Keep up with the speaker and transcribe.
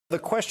The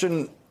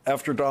question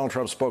after Donald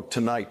Trump spoke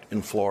tonight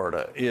in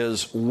Florida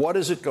is, what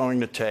is it going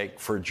to take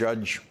for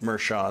Judge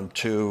Merchan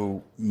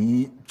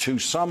to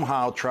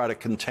somehow try to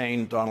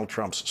contain Donald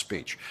Trump's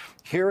speech?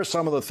 Here are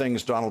some of the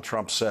things Donald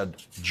Trump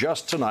said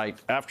just tonight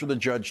after the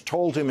judge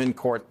told him in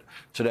court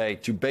today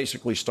to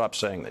basically stop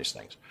saying these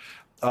things.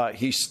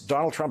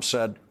 Donald Trump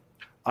said,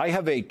 "I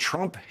have a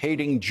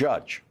Trump-hating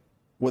judge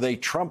with a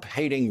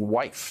Trump-hating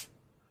wife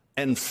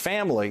and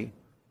family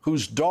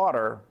whose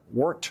daughter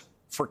worked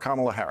for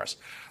Kamala Harris."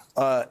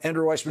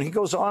 Andrew Weissman, he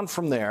goes on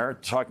from there,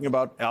 talking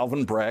about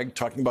Alvin Bragg,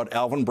 talking about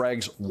Alvin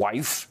Bragg's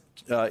wife.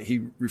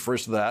 He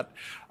refers to that.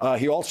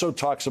 He also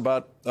talks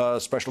about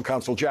Special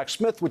Counsel Jack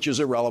Smith, which is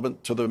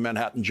irrelevant to the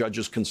Manhattan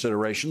judge's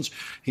considerations.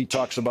 He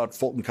talks about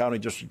Fulton County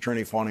District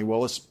Attorney Fani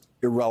Willis,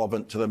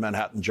 irrelevant to the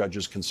Manhattan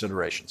judge's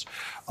considerations.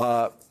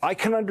 I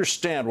can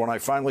understand, when I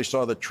finally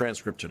saw the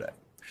transcript today,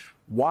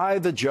 why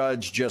the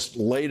judge just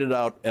laid it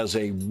out as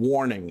a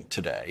warning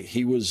today.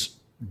 He was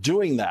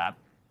doing that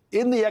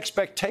in the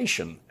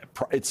expectation,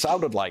 it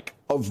sounded like,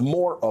 of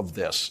more of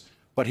this.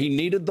 But he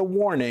needed the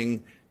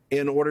warning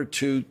in order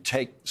to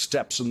take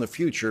steps in the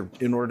future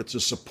in order to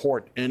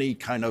support any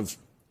kind of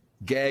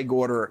gag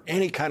order,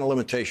 any kind of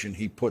limitation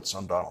he puts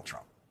on Donald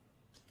Trump.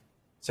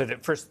 So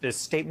first, the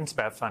statements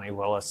about Fani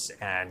Willis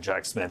and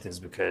Jack Smith is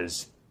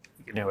because,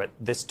 you know,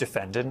 this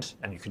defendant,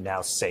 and you can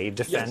now say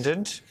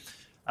defendant,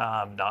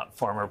 yes, not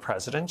former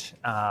president,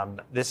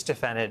 this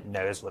defendant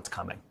knows what's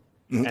coming.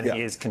 And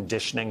he is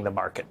conditioning the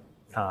market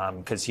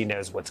because he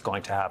knows what's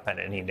going to happen,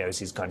 and he knows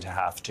he's going to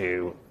have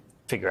to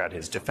figure out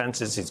his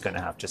defenses. He's going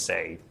to have to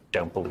say,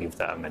 don't believe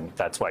them, and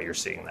that's why you're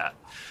seeing that.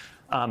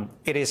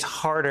 It is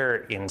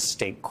harder in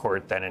state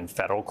court than in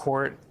federal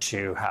court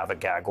to have a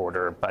gag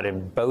order, but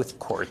in both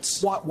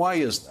courts. Why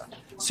is that?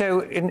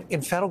 So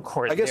in federal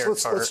court, I guess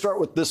let's start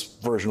with this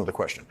version of the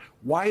question.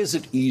 Why is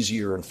it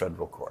easier in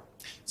federal court?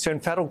 So in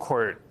federal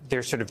court,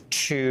 there's sort of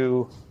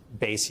two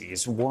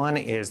bases. One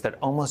is that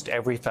almost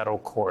every federal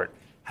court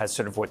has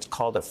sort of what's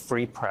called a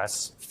free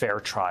press,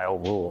 fair trial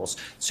rules.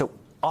 So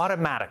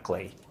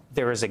automatically,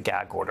 there is a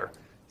gag order.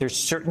 There's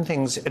certain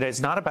things, it is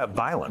not about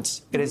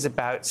violence. It is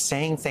about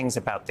saying things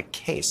about the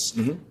case,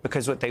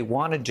 because what they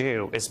want to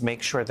do is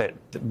make sure that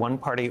one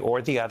party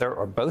or the other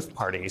or both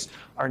parties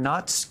are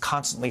not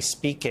constantly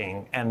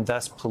speaking and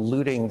thus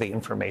polluting the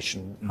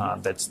information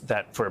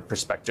that for a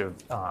prospective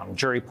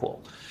jury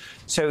pool.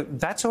 So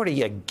that's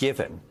already a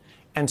given.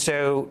 And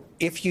so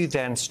if you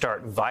then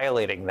start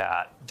violating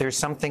that, there's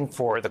something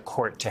for the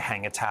court to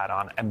hang its hat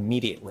on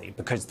immediately,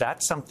 because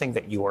that's something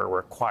that you are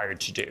required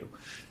to do.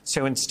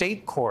 So in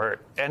state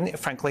court, and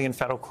frankly in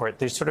federal court,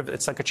 there's sort of,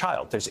 it's like a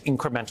child. There's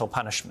incremental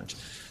punishment.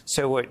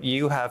 So what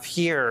you have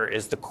here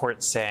is the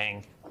court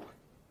saying,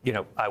 you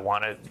know,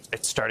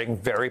 it's starting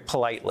very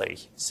politely,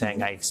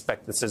 saying, I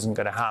expect this isn't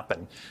going to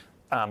happen.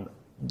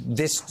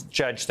 This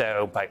judge,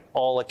 though, by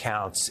all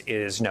accounts,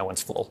 is no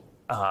one's fool.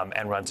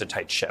 And runs a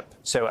tight ship.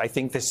 So I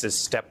think this is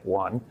step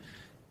one.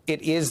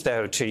 It is,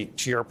 though, to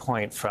your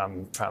point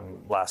from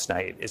last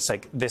night, it's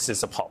like, this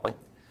is appalling.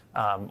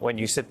 When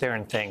you sit there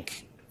and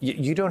think,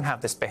 you don't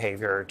have this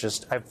behavior,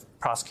 I've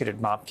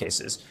prosecuted mob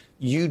cases.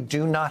 You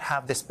do not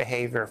have this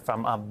behavior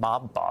from a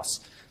mob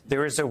boss.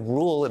 There is a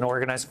rule in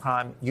organized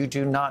crime. You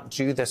do not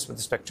do this with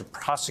respect to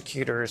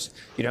prosecutors.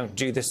 You don't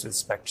do this with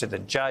respect to the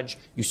judge.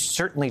 You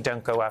certainly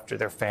don't go after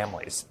their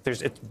families.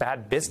 It's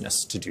bad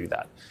business to do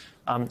that.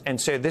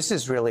 And so this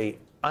is really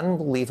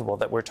unbelievable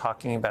that we're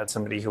talking about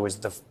somebody who was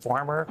the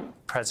former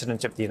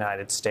president of the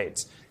United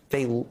States.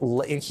 He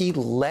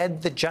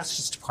led the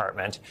Justice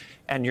Department,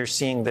 and you're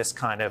seeing this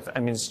kind of, I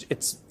mean,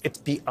 it's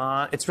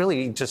beyond, it's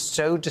really just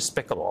so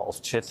despicable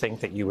to think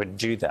that you would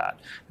do that.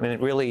 I mean, it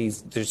really,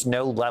 there's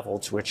no level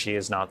to which he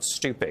is not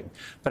stooping.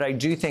 But I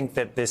do think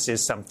that this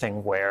is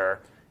something where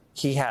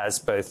he has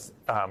both,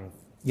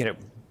 you know,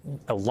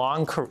 a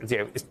long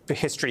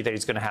history that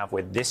he's going to have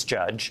with this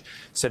judge.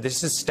 So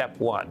this is step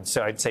one.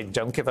 So I'd say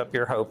don't give up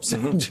your hopes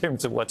in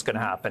terms of what's going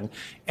to happen.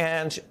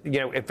 And, you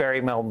know, it very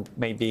well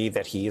may be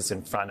that he is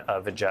in front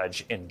of a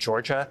judge in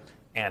Georgia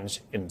and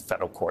in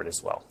federal court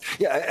as well.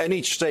 Yeah, and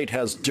each state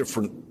has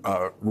different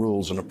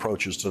rules and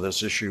approaches to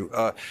this issue.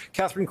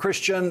 Catherine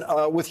Christian,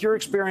 with your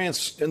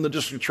experience in the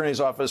district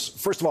attorney's office,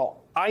 first of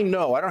all, I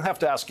know, I don't have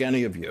to ask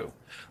any of you,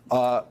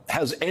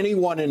 has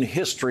anyone in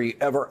history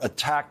ever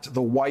attacked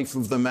the wife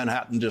of the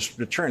Manhattan district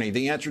attorney?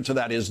 The answer to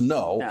that is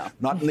no.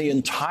 Not in the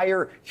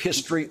entire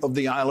history of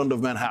the island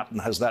of Manhattan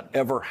has that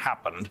ever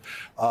happened.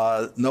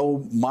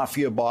 No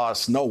mafia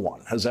boss, no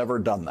one has ever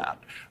done that.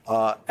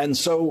 And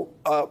so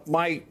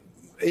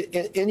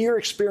in your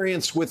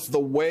experience with the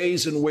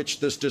ways in which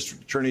this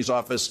district attorney's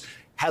office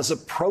has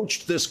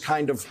approached this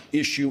kind of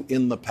issue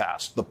in the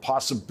past, the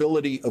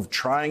possibility of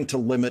trying to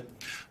limit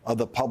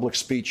the public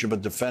speech of a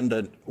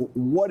defendant,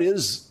 what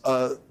is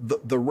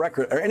the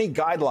record, or any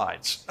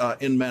guidelines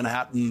in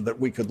Manhattan that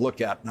we could look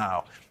at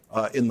now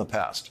in the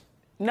past?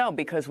 No,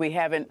 because we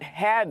haven't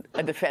had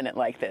a defendant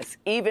like this.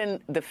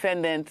 Even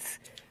defendants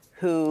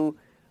who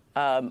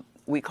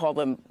we call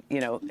them,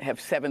 have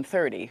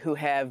 730, who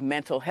have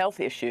mental health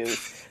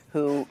issues,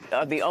 who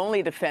are the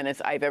only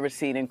defendants I've ever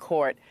seen in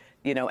court,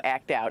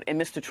 act out. And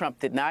Mr. Trump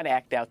did not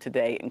act out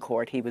today in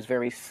court. He was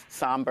very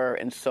somber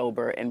and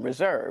sober and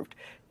reserved.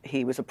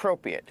 He was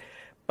appropriate.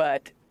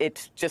 But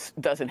it just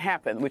doesn't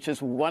happen, which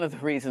is one of the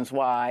reasons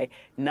why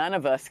none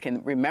of us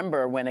can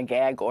remember when a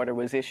gag order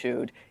was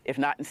issued, if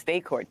not in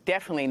state court,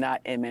 definitely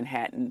not in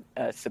Manhattan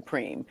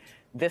Supreme.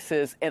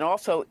 And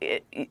also,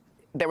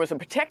 there was a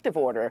protective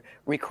order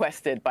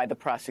requested by the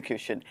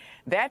prosecution.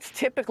 That's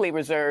typically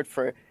reserved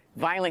for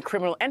violent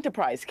criminal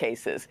enterprise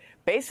cases.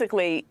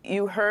 Basically,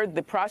 you heard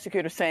the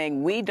prosecutor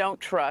saying, we don't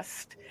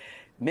trust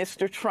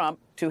Mr. Trump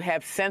to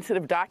have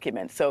sensitive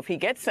documents. So if he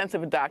gets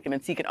sensitive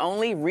documents, he can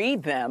only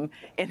read them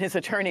in his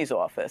attorney's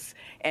office.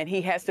 And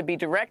he has to be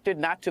directed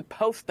not to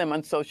post them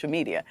on social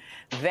media.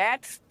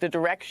 That's the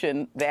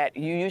direction that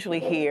you usually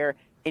hear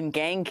in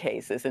gang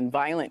cases, in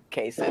violent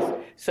cases.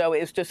 So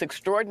it's just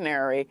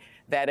extraordinary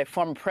that a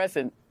former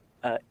president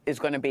is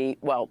going to be,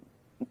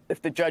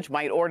 if the judge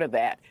might order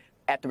that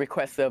at the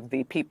request of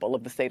the people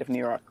of the state of New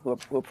York who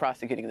are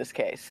prosecuting this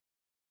case.